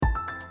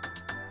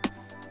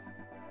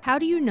How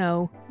do you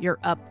know you're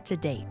up to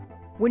date?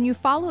 When you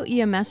follow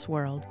EMS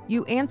World,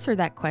 you answer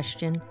that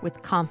question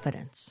with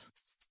confidence.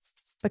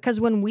 Because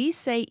when we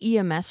say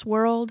EMS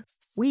World,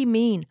 we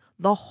mean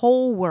the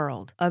whole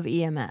world of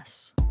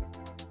EMS.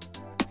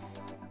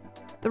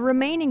 The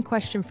remaining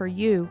question for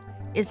you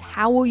is,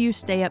 how will you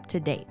stay up to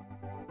date?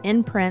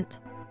 In print,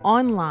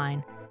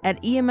 online,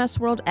 at EMS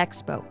World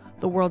Expo,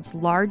 the world's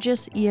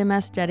largest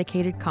EMS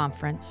dedicated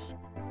conference,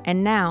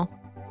 and now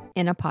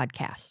in a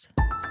podcast.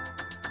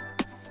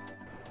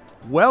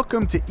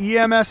 Welcome to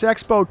EMS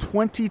Expo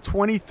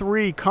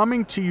 2023,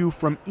 coming to you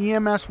from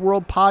EMS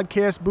World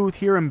Podcast booth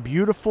here in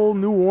beautiful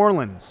New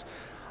Orleans.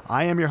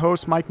 I am your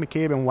host, Mike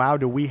McCabe, and wow,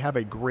 do we have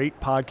a great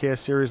podcast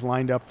series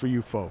lined up for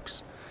you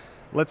folks.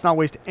 Let's not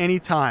waste any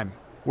time.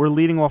 We're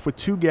leading off with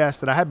two guests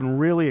that I have been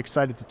really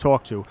excited to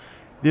talk to.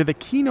 They're the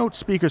keynote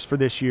speakers for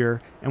this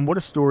year, and what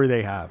a story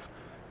they have.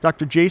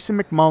 Dr. Jason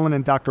McMullan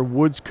and Dr.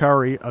 Woods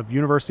Curry of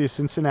University of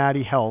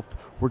Cincinnati Health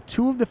were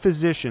two of the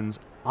physicians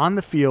on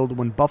the field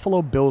when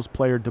Buffalo Bills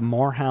player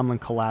Damar Hamlin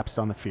collapsed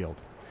on the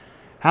field.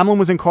 Hamlin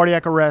was in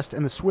cardiac arrest,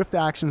 and the swift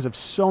actions of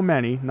so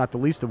many, not the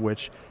least of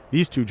which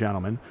these two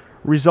gentlemen,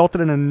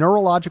 resulted in a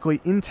neurologically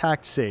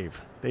intact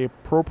save. They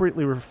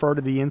appropriately refer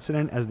to the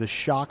incident as the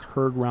shock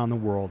heard around the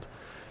world.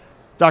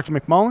 Dr.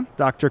 McMullan,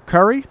 Dr.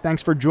 Curry,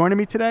 thanks for joining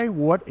me today.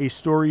 What a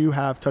story you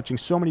have, touching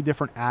so many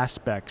different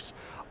aspects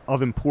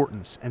of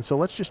importance. And so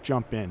let's just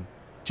jump in.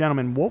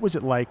 Gentlemen, what was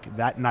it like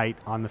that night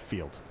on the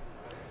field?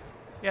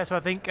 Yeah, so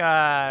I think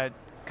kind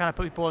of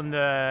put people in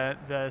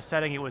the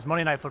setting. It was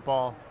Monday Night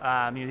Football.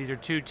 These are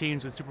two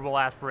teams with Super Bowl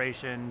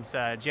aspirations.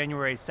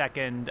 January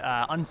 2nd,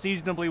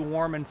 unseasonably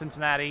warm in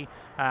Cincinnati.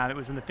 It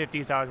was in the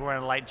 50s. I was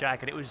wearing a light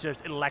jacket. It was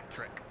just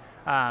electric.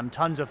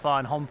 Tons of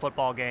fun, home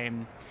football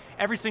game.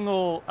 Every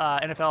single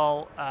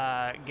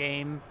NFL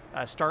game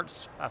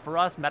starts for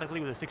us medically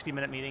with a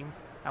 60-minute meeting,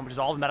 which is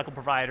all the medical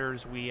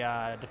providers. We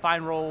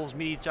define roles,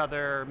 meet each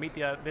other, meet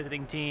the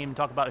visiting team,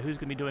 talk about who's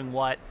going to be doing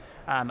what,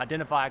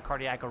 identify a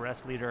cardiac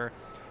arrest leader.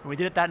 And we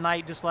did it that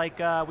night just like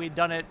we had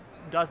done it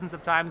dozens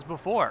of times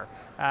before.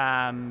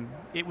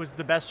 It was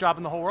the best job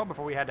in the whole world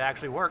before we had to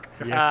actually work.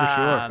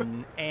 Yeah, for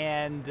sure.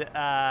 And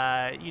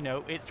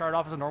it started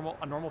off as a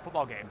normal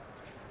football game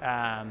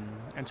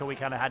until we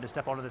kind of had to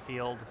step onto the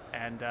field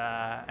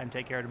and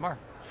take care of Damar.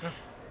 Yeah.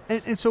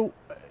 And so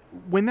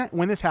when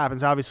this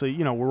happens, obviously,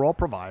 we're all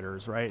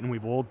providers, right? And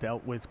we've all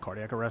dealt with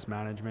cardiac arrest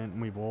management,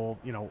 and we've all,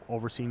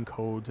 overseen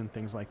codes and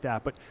things like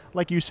that. But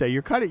like you say,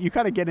 you kind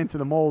of get into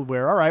the mold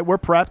where, all right, we're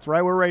prepped,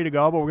 right? We're ready to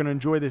go, but we're going to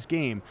enjoy this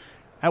game.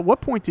 At what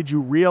point did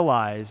you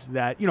realize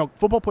that,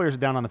 football players are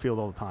down on the field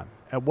all the time.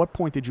 At what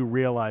point did you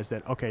realize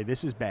that, okay,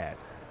 this is bad?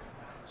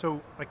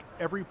 So like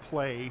every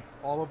play,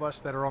 all of us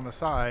that are on the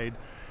side,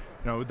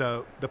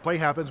 the play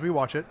happens, we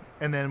watch it,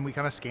 and then we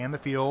kind of scan the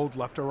field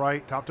left to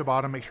right, top to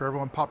bottom, make sure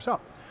everyone pops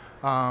up.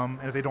 And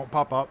if they don't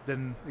pop up,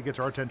 then it gets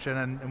our attention,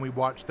 and we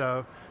watch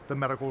the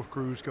medical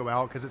crews go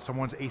out because it's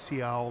someone's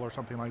ACL or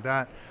something like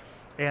that.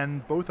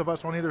 And both of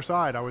us on either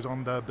side, I was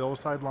on the Bills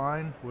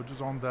sideline, Woods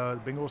was on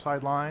the Bengals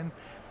sideline.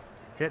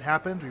 Hit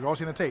happened, we've all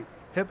seen the tape.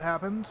 Hit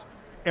happens,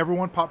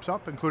 everyone pops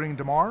up, including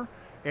Damar,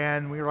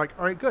 and we were like,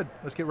 all right, good,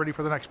 let's get ready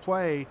for the next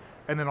play.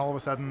 And then all of a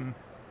sudden,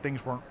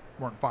 things weren't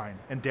fine,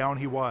 and down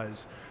he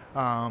was,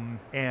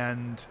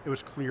 and it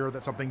was clear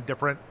that something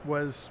different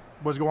was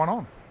going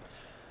on.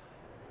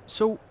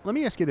 So let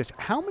me ask you this: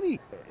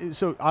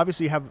 so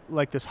obviously you have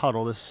like this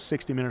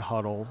 60-minute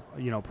huddle,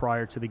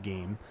 prior to the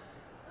game.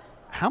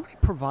 How many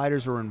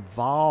providers are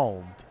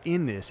involved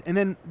in this? And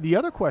then the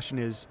other question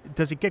is,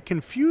 does it get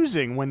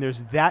confusing when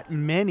there's that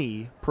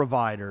many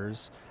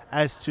providers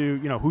as to,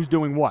 who's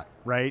doing what,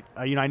 right?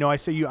 I know I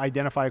say you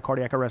identify a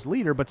cardiac arrest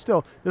leader, but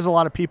still there's a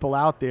lot of people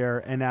out there,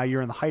 and now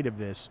you're in the height of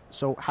this.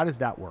 So how does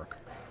that work?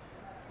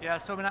 Yeah,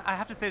 so I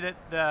have to say that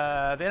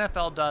the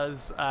NFL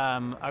does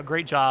a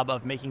great job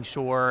of making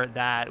sure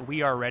that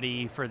we are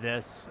ready for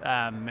this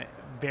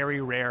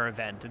very rare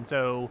event. And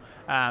so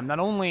not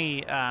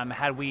only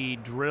had we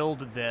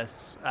drilled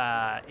this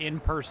in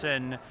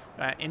person,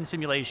 in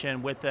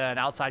simulation with an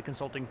outside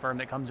consulting firm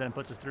that comes in and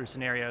puts us through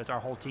scenarios,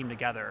 our whole team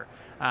together,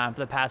 for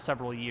the past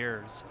several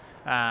years.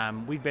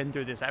 We've been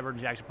through this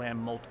emergency action plan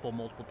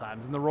multiple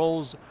times, and the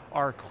roles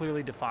are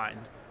clearly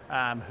defined.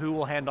 Who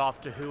will hand off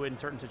to who in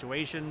certain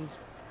situations,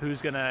 who's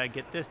going to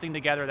get this thing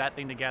together, that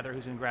thing together,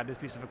 who's going to grab this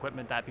piece of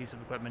equipment, that piece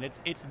of equipment.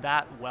 It's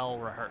that well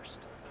rehearsed.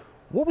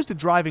 What was the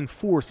driving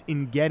force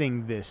in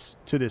getting this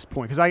to this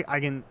point? Because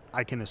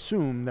I can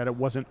assume that it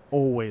wasn't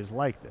always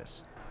like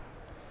this.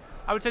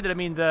 I would say that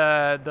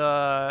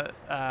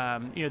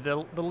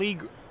the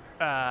league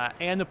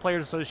and the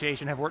Players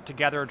Association have worked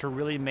together to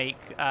really make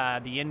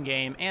the in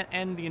game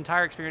and the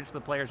entire experience for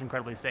the players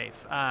incredibly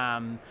safe.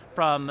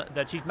 from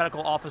the chief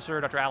medical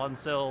officer, Dr. Alan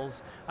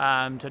Sills,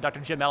 to Dr.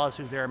 Jim Ellis,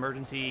 who's their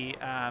emergency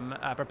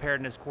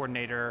preparedness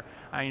coordinator.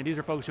 These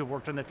are folks who have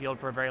worked in the field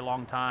for a very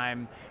long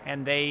time,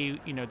 and they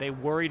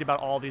worried about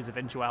all these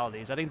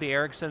eventualities. I think the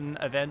Eriksson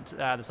event,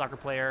 the soccer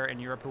player in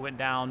Europe who went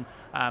down,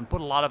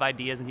 put a lot of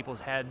ideas in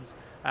people's heads,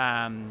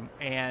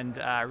 and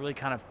really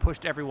kind of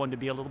pushed everyone to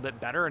be a little bit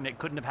better, and it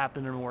couldn't have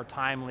happened in a more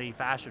timely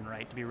fashion,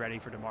 right, to be ready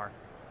for Damar.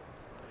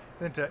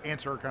 Then to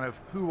answer kind of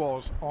who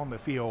was on the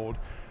field,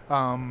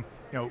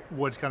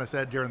 Woods kind of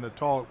said during the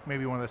talk,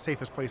 maybe one of the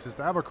safest places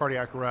to have a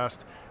cardiac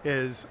arrest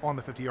is on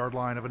the 50-yard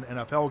line of an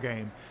NFL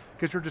game,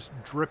 because you're just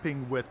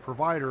dripping with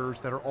providers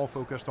that are all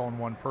focused on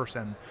one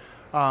person.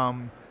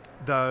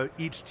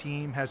 Each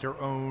team has their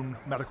own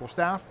medical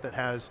staff that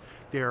has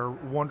their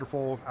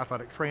wonderful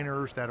athletic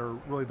trainers that are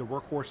really the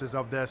workhorses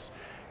of this,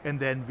 and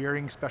then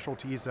varying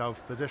specialties of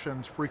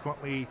physicians,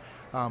 frequently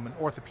an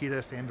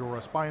orthopedist and or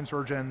a spine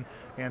surgeon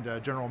and a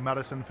general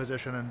medicine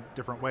physician in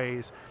different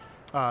ways.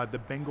 The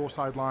Bengal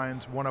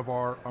sidelines, one of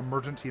our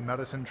emergency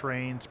medicine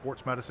trained,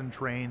 sports medicine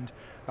trained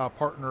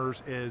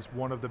partners is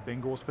one of the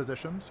Bengals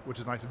physicians, which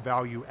is a nice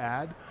value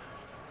add.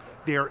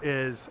 There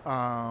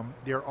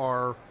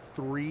are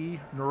 3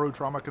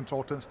 neurotrauma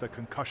consultants, the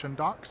concussion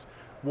docs,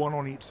 one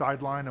on each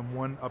sideline and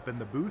one up in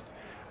the booth.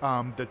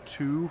 The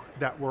 2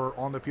 that were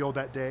on the field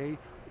that day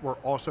were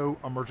also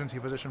emergency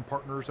physician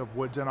partners of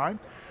Woods and I.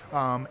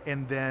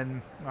 And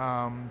then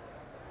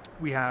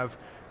we have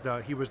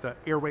he was the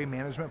airway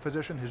management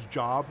physician. His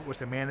job was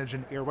to manage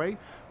an airway,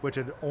 which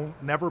had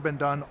never been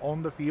done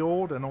on the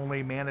field and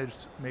only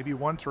managed maybe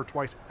once or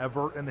twice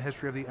ever in the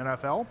history of the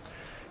NFL.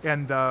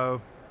 And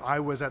I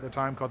was at the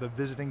time called the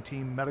visiting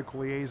team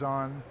medical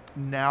liaison.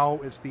 Now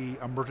it's the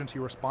emergency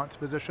response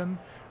physician,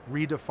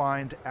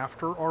 redefined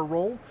after our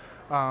role.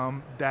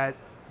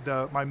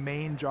 My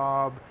main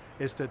job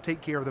is to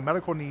take care of the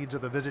medical needs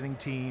of the visiting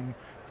team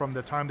from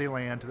the time they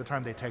land to the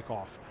time they take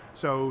off.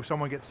 So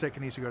someone gets sick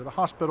and needs to go to the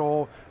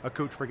hospital, a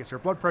coach forgets their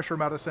blood pressure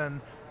medicine,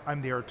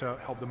 I'm there to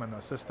help them in the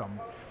system.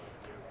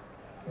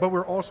 But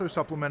we're also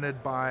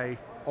supplemented by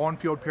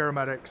on-field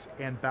paramedics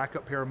and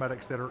backup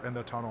paramedics that are in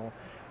the tunnel.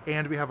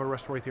 And we have a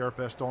respiratory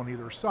therapist on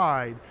either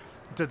side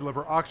to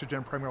deliver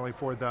oxygen primarily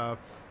for the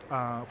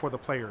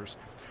players.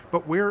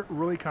 But where it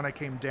really kind of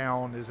came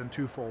down is in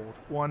twofold.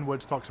 One,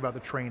 Woods talks about the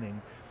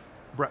training.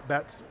 Brett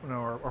Betts,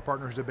 our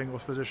partner who's a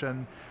Bengals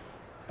physician,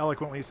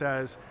 eloquently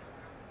says,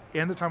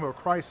 in the time of a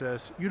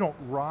crisis, you don't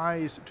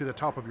rise to the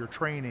top of your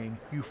training,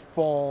 you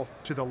fall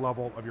to the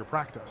level of your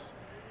practice.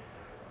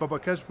 But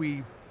because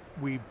we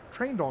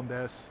trained on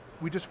this,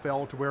 we just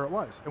fell to where it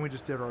was, and we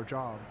just did our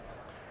job.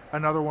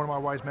 Another one of my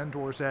wise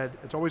mentors said,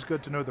 it's always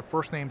good to know the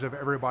first names of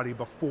everybody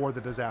before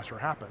the disaster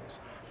happens.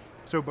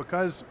 So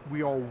because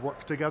we all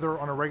work together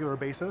on a regular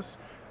basis,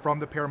 from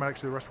the paramedics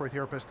to the respiratory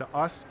therapist to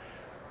us,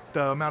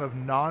 the amount of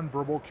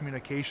nonverbal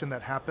communication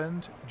that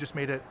happened just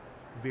made it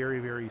very,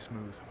 very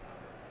smooth.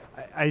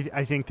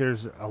 I think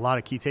there's a lot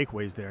of key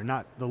takeaways there,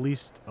 not the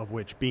least of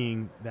which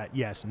being that,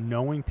 yes,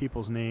 knowing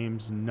people's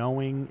names,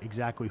 knowing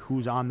exactly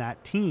who's on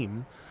that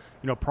team,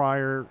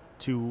 prior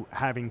to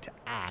having to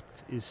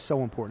act is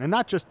so important. And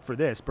not just for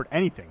this, but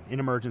anything in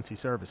emergency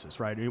services,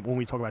 right? When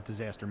we talk about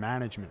disaster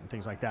management and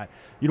things like that,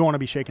 you don't want to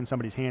be shaking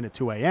somebody's hand at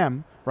 2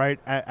 a.m., right,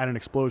 at an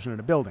explosion in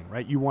a building,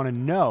 right? You want to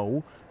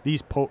know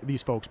these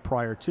folks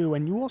prior to,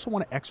 and you also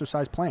want to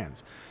exercise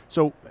plans.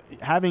 So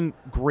having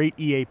great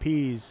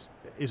EAPs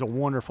is a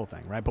wonderful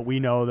thing, right? But we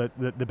know that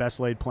the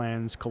best laid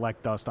plans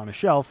collect dust on a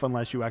shelf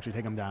unless you actually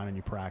take them down and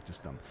you practice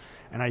them.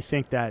 And I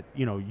think that,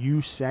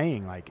 you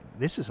saying like,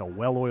 this is a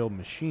well-oiled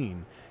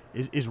machine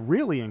is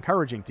really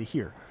encouraging to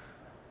hear.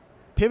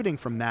 Pivoting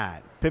from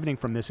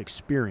this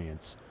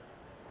experience,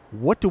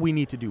 what do we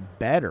need to do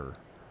better?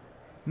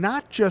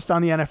 Not just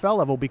on the NFL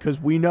level, because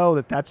we know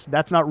that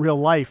that's not real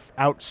life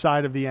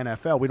outside of the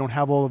NFL. We don't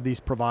have all of these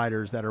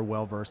providers that are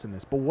well-versed in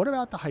this. But what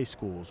about the high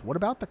schools? What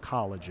about the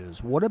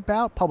colleges? What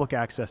about public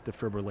access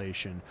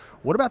defibrillation?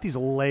 What about these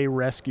lay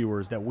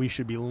rescuers that we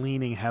should be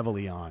leaning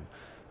heavily on?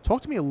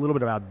 Talk to me a little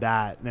bit about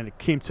that. And then it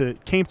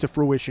came to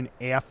fruition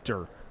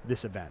after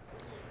this event.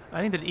 I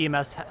think that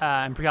EMS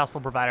and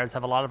pre-hospital providers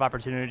have a lot of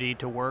opportunity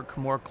to work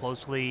more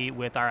closely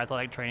with our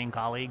athletic training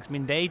colleagues. I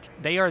mean,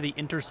 they are the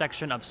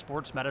intersection of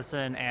sports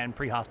medicine and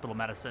pre-hospital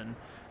medicine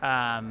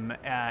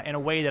in a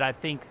way that I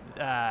think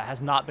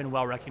has not been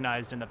well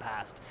recognized in the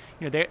past.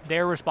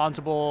 They're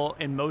responsible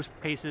in most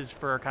cases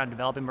for kind of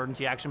developing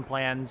emergency action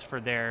plans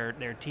for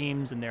their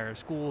teams and their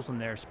schools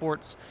and their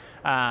sports,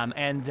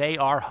 and they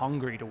are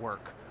hungry to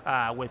work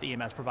with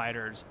EMS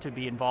providers to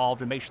be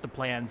involved and make sure the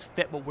plans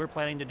fit what we're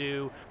planning to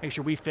do, make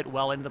sure we fit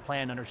well into the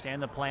plan, understand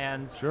the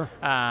plans. Sure.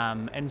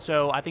 And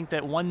so I think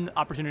that one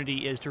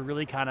opportunity is to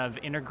really kind of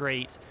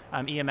integrate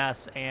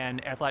EMS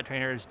and athletic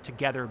trainers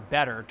together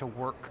better to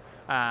work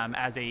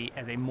as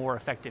a more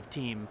effective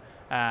team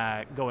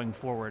going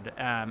forward.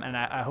 And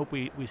I hope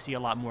we see a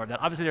lot more of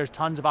that. Obviously, there's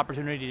tons of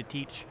opportunity to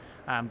teach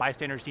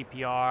bystander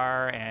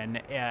CPR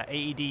and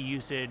AED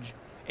usage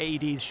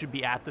AEDs should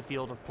be at the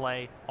field of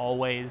play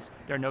always.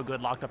 They're no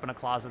good locked up in a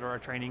closet or a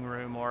training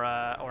room or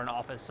an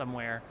office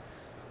somewhere.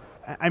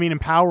 I mean,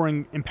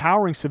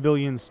 empowering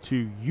civilians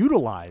to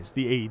utilize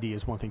the AED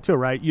is one thing too,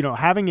 right?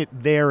 Having it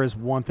there is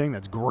one thing.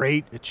 That's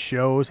great. It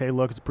shows, hey,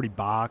 look, it's a pretty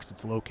box.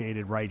 It's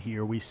located right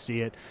here. We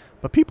see it.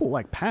 But people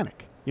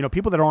panic.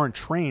 People that aren't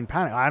trained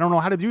panic. I don't know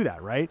how to do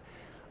that, right?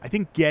 I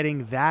think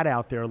getting that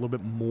out there a little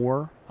bit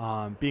more,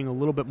 being a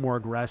little bit more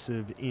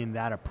aggressive in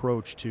that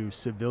approach to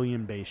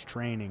civilian-based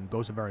training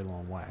goes a very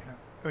long way.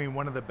 I mean,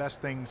 one of the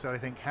best things that I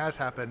think has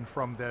happened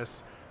from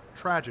this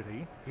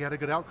tragedy, he had a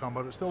good outcome,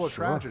 but it's still a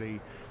tragedy,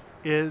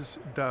 is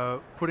the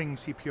putting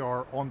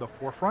CPR on the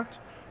forefront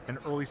and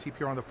early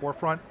CPR on the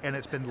forefront, and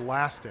it's been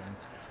lasting.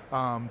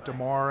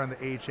 Damar and the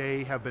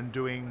AHA have been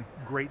doing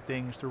great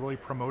things to really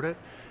promote it.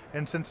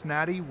 In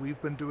Cincinnati,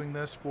 we've been doing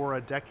this for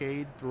a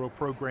decade through a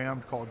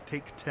program called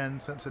Take 10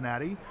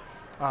 Cincinnati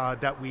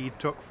that we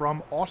took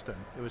from Austin.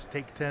 It was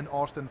Take 10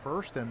 Austin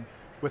first, and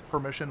with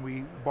permission,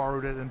 we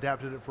borrowed it and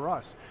adapted it for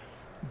us.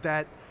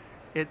 That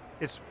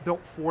it's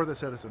built for the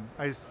citizen.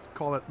 I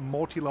call it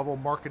multi-level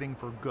marketing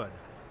for good,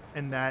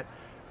 in that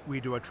we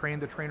do a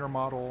train-the-trainer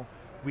model.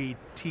 We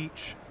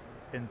teach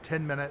in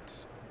 10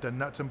 minutes the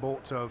nuts and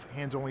bolts of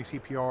hands-only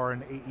CPR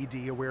and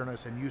AED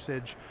awareness and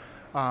usage.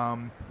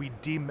 We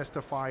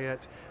demystify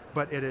it,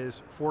 but it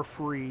is for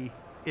free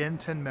in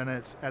 10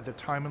 minutes at the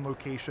time and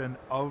location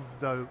of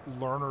the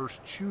learner's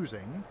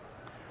choosing.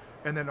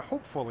 And then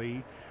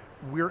hopefully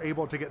we're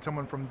able to get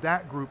someone from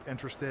that group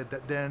interested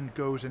that then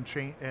goes and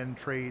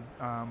trains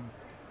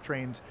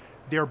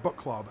their book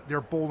club,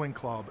 their bowling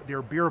club,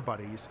 their beer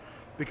buddies,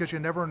 because you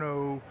never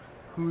know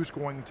who's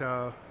going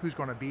to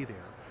be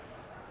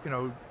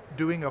there.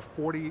 Doing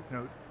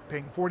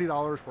paying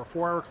 $40 for a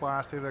 4-hour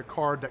class to get a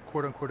card that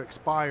quote unquote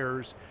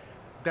expires,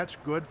 that's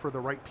good for the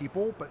right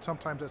people, but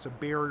sometimes that's a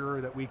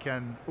barrier that we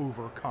can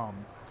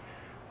overcome.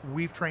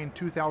 We've trained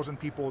 2,000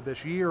 people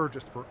this year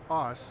just for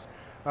us.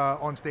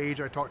 On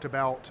stage, I talked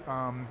about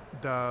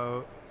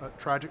the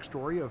tragic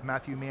story of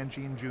Matthew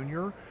Mangine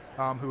Jr.,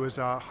 who is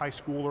a high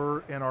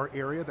schooler in our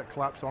area that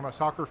collapsed on a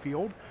soccer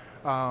field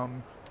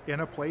in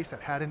a place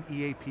that had an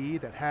EAP,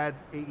 that had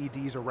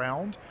AEDs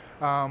around,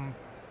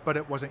 but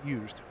it wasn't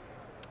used,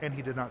 and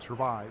he did not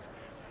survive.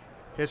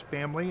 His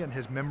family and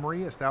his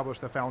memory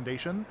established the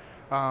foundation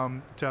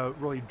to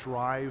really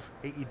drive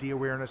AED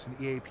awareness and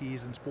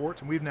EAPs in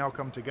sports, and we've now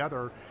come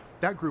together.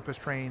 That group has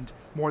trained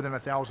more than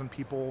 1,000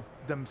 people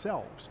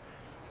themselves.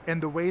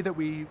 And the way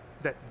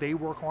that they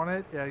work on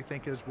it, I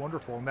think, is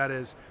wonderful. And that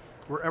is,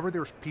 wherever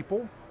there's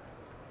people,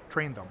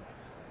 train them,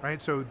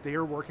 right? So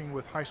they're working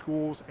with high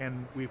schools,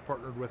 and we've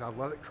partnered with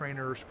athletic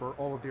trainers for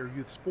all of their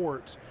youth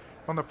sports.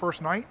 On the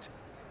first night,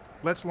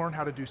 let's learn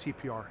how to do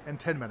CPR in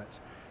 10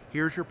 minutes.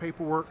 Here's your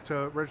paperwork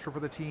to register for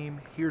the team.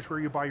 Here's where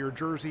you buy your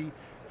jersey.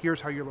 Here's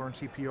how you learn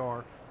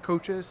CPR.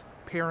 Coaches,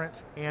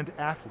 parents, and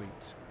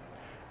athletes.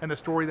 And the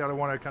story that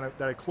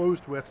I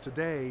closed with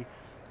today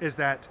is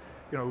that,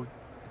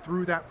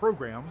 through that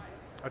program,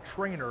 a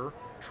trainer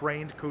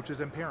trained coaches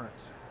and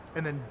parents.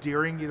 And then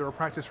during either a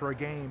practice or a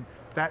game,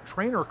 that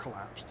trainer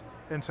collapsed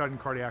in sudden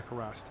cardiac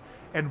arrest.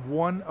 And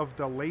one of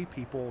the lay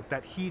people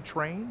that he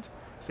trained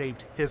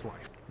saved his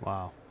life.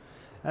 Wow.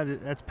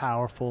 That's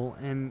powerful.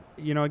 And,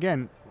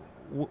 again,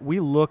 we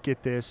look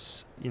at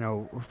this,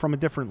 from a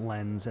different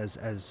lens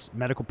as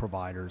medical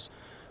providers.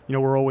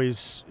 We're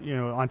always,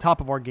 on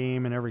top of our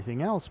game and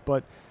everything else.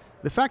 But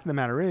the fact of the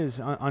matter is,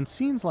 on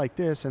scenes like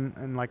this,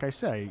 and like I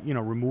say,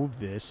 remove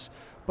this,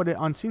 but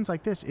on scenes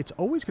like this, it's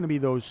always going to be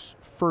those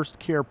first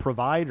care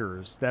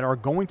providers that are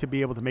going to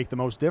be able to make the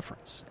most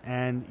difference.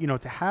 And,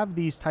 to have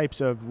these types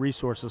of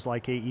resources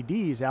like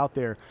AEDs out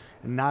there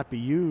and not be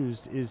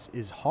used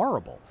is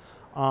horrible.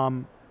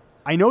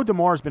 I know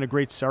Damar has been a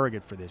great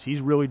surrogate for this. He's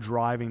really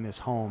driving this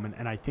home,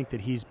 and I think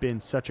that he's been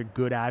such a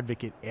good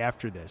advocate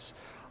after this.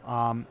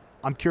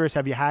 I'm curious,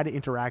 have you had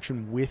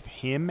interaction with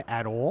him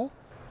at all?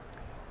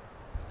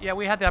 Yeah,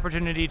 we had the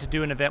opportunity to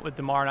do an event with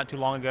Damar not too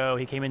long ago.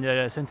 He came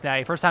into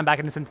Cincinnati, first time back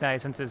into Cincinnati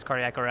since his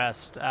cardiac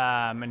arrest,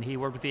 and he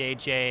worked with the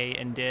AHA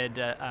and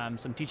did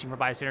some teaching for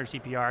bystander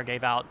CPR,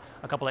 gave out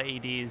a couple of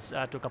AEDs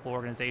to a couple of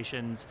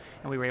organizations,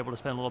 and we were able to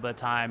spend a little bit of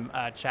time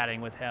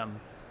chatting with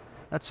him.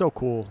 That's so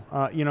cool.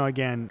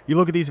 Again, you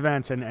look at these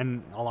events,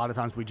 and a lot of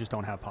times we just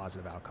don't have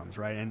positive outcomes,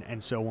 right?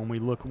 And so when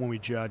we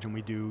judge and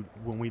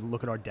when we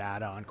look at our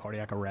data on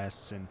cardiac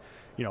arrests and,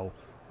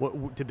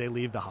 what did they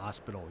leave the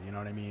hospital? You know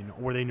what I mean?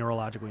 Were they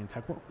neurologically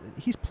intact? Well,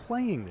 he's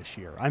playing this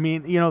year. I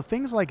mean,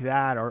 things like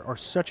that are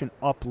such an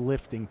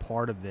uplifting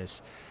part of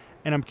this.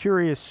 And I'm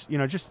curious,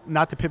 just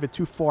not to pivot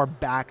too far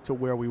back to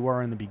where we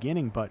were in the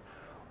beginning, but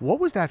what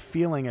was that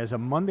feeling as a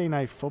Monday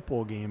Night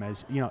Football game,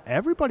 as,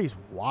 everybody's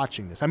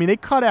watching this? I mean, they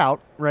cut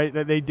out, right?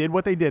 They did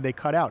what they did. They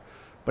cut out.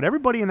 But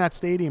everybody in that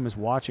stadium is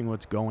watching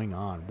what's going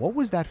on. What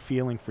was that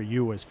feeling for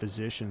you as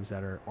physicians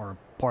that are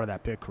part of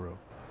that pit crew?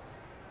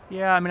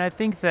 Yeah, I mean, I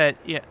think that,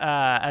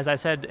 as I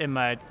said in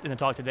the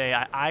talk today,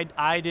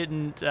 I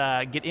didn't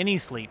get any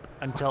sleep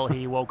until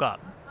he woke up.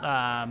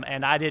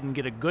 and I didn't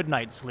get a good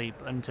night's sleep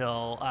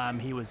until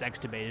he was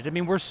extubated. I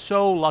mean, we're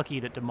so lucky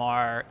that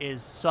Damar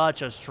is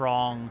such a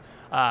strong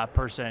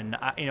person.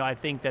 I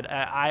think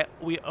that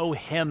we owe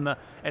him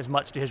as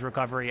much to his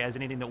recovery as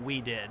anything that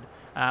we did,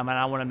 and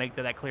I want to make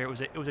that clear.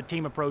 It was a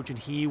team approach, and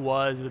he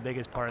was the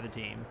biggest part of the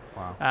team.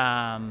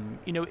 Wow.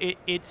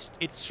 It's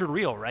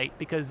surreal, right?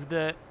 Because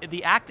the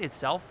act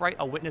itself, right?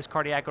 A witness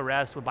cardiac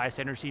arrest with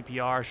bystander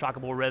CPR,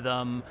 shockable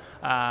rhythm,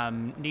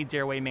 needs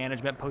airway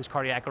management, post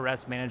cardiac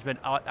arrest management.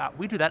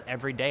 We do that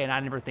every day, and I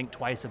never think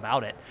twice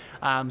about it.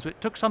 So it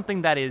took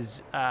something that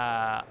is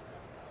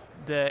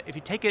if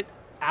you take it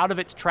out of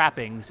its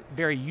trappings,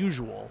 very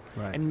usual,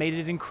 right, and made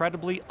it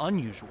incredibly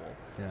unusual.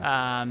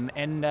 Yeah.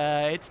 And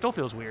it still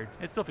feels weird.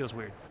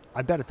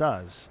 I bet it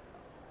does.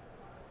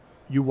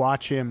 You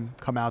watch him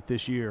come out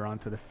this year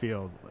onto the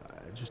field.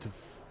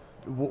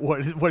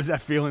 What is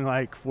that feeling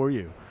like for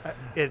you?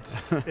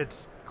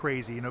 It's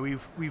crazy.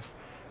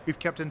 We've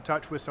kept in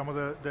touch with some of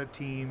the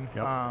team.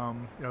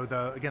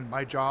 Yep. Again,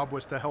 my job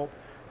was to help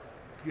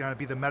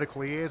be the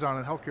medical liaison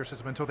in the healthcare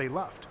system until they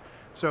left.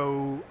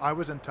 So I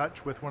was in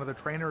touch with one of the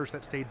trainers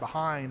that stayed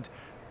behind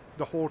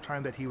the whole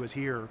time that he was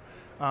here,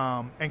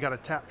 and got a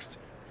text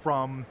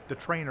from the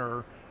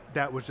trainer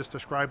that was just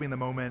describing the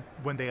moment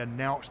when they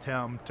announced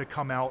him to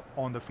come out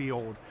on the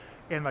field.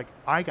 And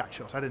I got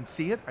chills. I didn't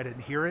see it, I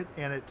didn't hear it,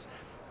 and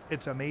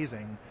it's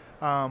amazing.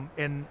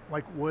 And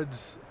like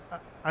Woods,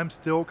 I'm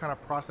still kind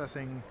of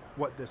processing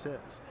what this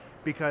is,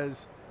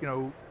 because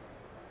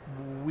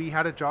we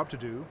had a job to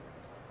do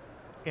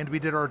and we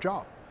did our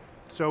job.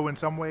 So in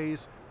some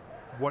ways,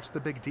 what's the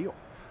big deal?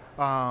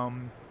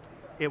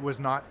 It was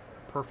not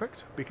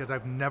perfect, because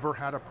I've never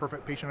had a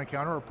perfect patient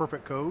encounter or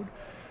perfect code,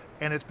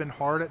 and it's been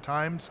hard at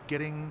times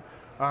getting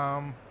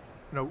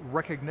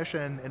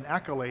recognition and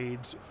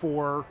accolades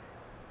for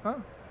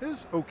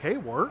his okay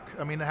work.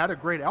 I mean, it had a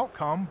great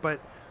outcome, but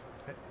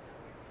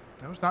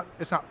it's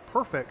not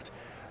perfect,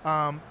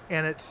 and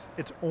it's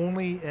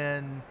only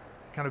in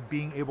kind of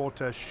being able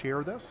to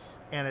share this,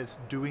 and it's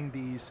doing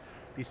these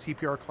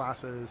CPR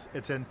classes.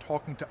 It's in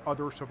talking to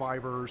other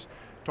survivors,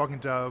 talking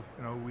to,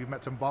 we've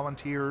met some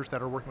volunteers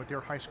that are working with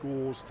their high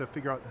schools to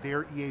figure out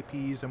their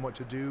EAPs and what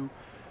to do.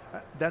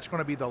 That's going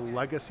to be the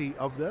legacy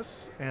of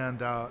this,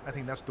 and I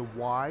think that's the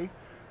why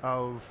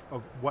of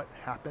what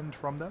happened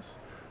from this.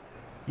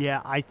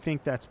 Yeah, I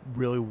think that's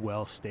really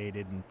well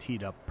stated and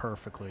teed up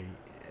perfectly.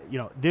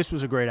 This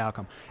was a great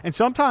outcome. And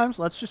sometimes,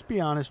 let's just be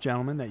honest,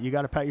 gentlemen, that you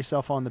got to pat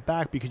yourself on the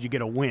back because you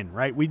get a win,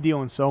 right? We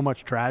deal in so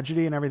much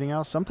tragedy and everything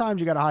else. Sometimes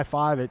you got to high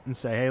five it and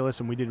say, hey,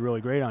 listen, we did really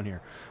great on here.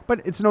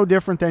 But it's no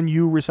different than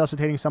you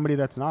resuscitating somebody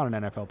that's not an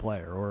NFL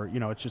player, or,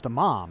 it's just a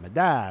mom, a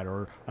dad,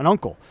 or an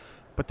uncle.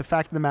 But the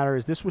fact of the matter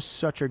is, this was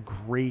such a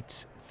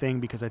great thing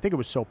because I think it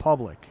was so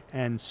public.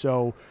 And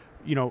so,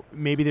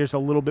 maybe there's a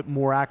little bit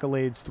more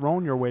accolades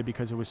thrown your way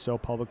because it was so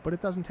public, but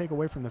it doesn't take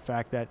away from the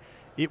fact that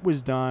it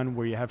was done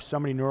where you have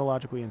somebody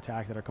neurologically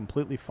intact that are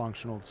completely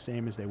functional, the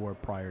same as they were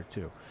prior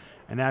to.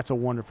 And that's a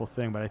wonderful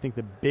thing. But I think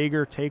the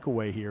bigger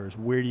takeaway here is,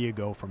 where do you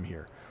go from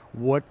here?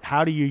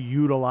 How do you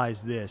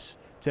utilize this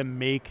to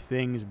make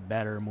things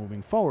better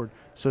moving forward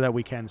so that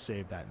we can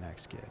save that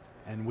next kid,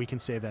 and we can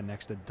save that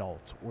next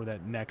adult, or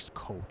that next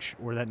coach,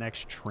 or that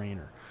next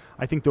trainer?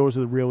 I think those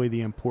are really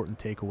the important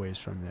takeaways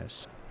from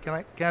this. Can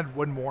I add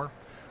one more?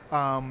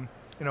 And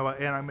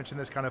I mentioned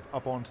this kind of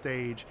up on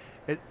stage.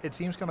 It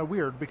seems kind of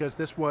weird because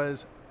this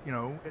was,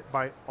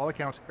 by all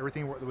accounts,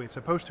 everything went the way it's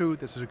supposed to.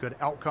 This is a good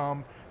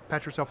outcome.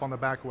 Pat yourself on the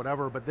back,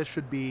 whatever. But this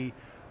should be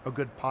a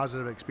good,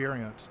 positive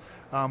experience.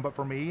 But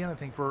for me, and I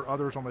think for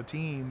others on the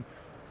team,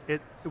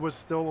 it was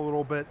still a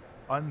little bit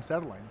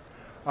unsettling.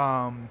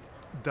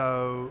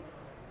 Though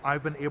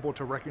I've been able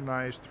to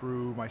recognize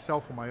through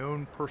myself and my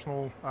own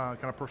personal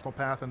personal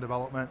path and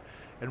development,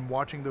 and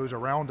watching those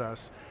around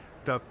us,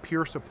 the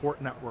peer support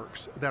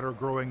networks that are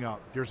growing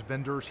up. There's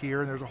vendors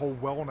here, and there's a whole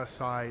wellness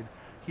side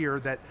here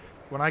that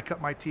when I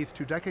cut my teeth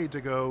 2 decades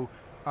ago,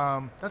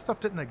 that stuff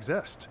didn't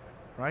exist,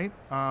 right?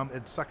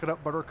 It's suck it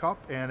up, buttercup,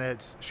 and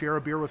it's share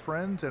a beer with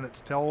friends, and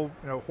it's tell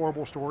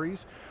horrible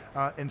stories,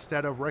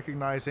 instead of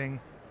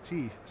recognizing,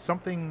 gee,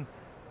 something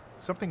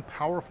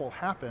powerful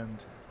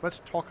happened.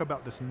 Let's talk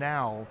about this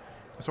now,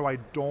 so I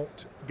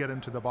don't get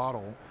into the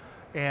bottle.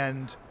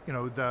 And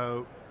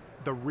the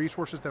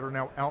resources that are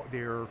now out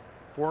there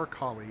for our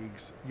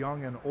colleagues,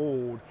 young and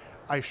old,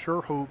 I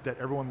sure hope that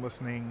everyone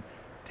listening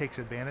takes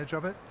advantage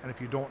of it. And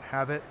if you don't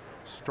have it,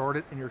 start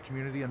it in your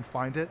community and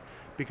find it,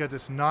 because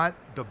it's not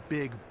the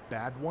big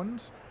bad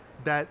ones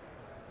that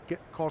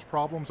cause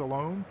problems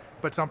alone,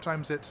 but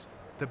sometimes it's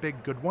the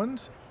big good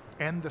ones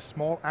and the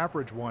small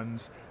average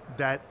ones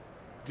that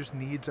just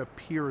needs a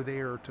peer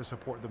there to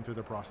support them through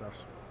the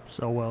process.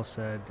 So well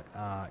said.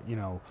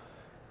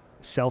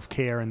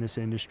 Self-care in this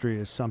industry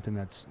is something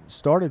that's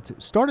started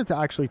to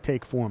actually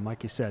take form.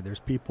 Like you said, there's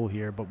people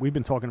here, but we've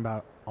been talking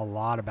a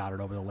lot about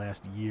it over the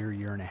last year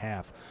and a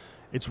half.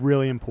 It's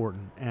really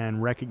important,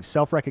 and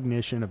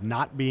self-recognition of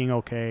not being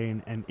okay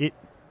and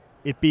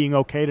it being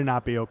okay to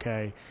not be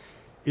okay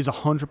is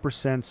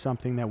 100%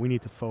 something that we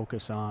need to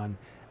focus on.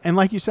 And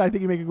like you said, I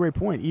think you make a great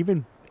point.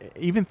 Even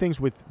things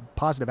with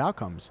positive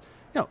outcomes,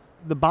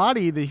 the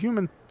body, the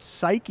human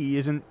psyche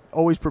isn't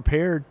always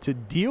prepared to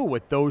deal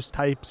with those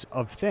types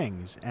of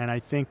things. And I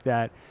think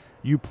that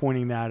you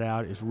pointing that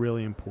out is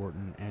really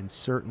important and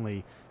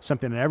certainly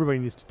something that everybody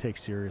needs to take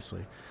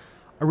seriously.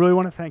 I really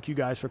want to thank you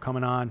guys for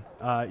coming on.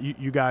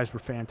 You guys were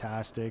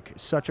fantastic.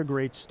 Such a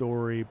great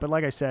story. But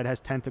like I said, it has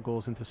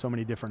tentacles into so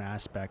many different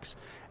aspects.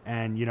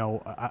 And,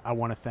 I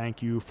want to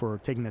thank you for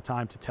taking the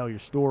time to tell your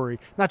story,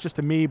 not just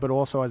to me, but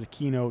also as a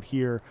keynote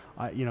here.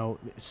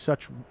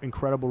 Such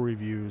incredible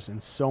reviews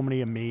and so many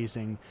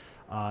amazing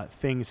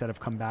things that have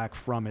come back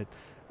from it.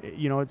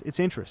 It's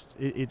interest.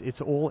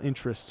 It's all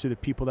interest to the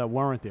people that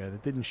weren't there,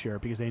 that didn't share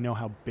it, because they know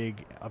how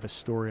big of a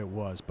story it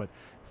was. But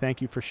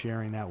thank you for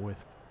sharing that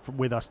with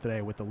us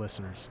today, with the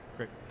listeners.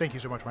 Great. Thank you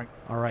so much, Mike.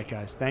 All right,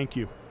 guys. Thank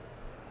you.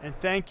 And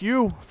thank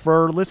you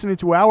for listening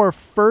to our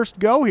first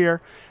go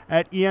here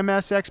at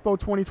EMS Expo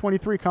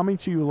 2023, coming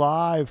to you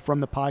live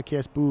from the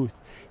podcast booth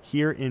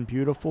here in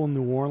beautiful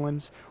New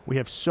Orleans. We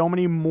have so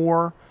many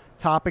more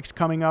topics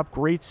coming up,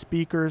 great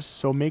speakers,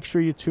 so make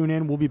sure you tune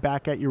in. We'll be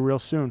back at you real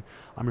soon.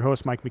 I'm your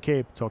host, Mike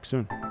McCabe. Talk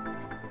soon.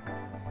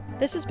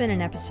 This has been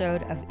an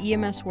episode of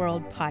EMS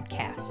World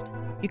Podcast.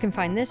 You can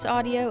find this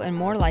audio and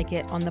more like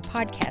it on the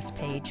podcast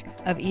page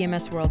of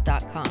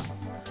emsworld.com.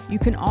 You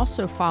can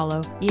also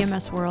follow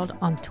EMS World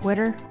on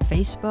Twitter,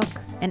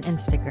 Facebook, and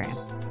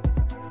Instagram.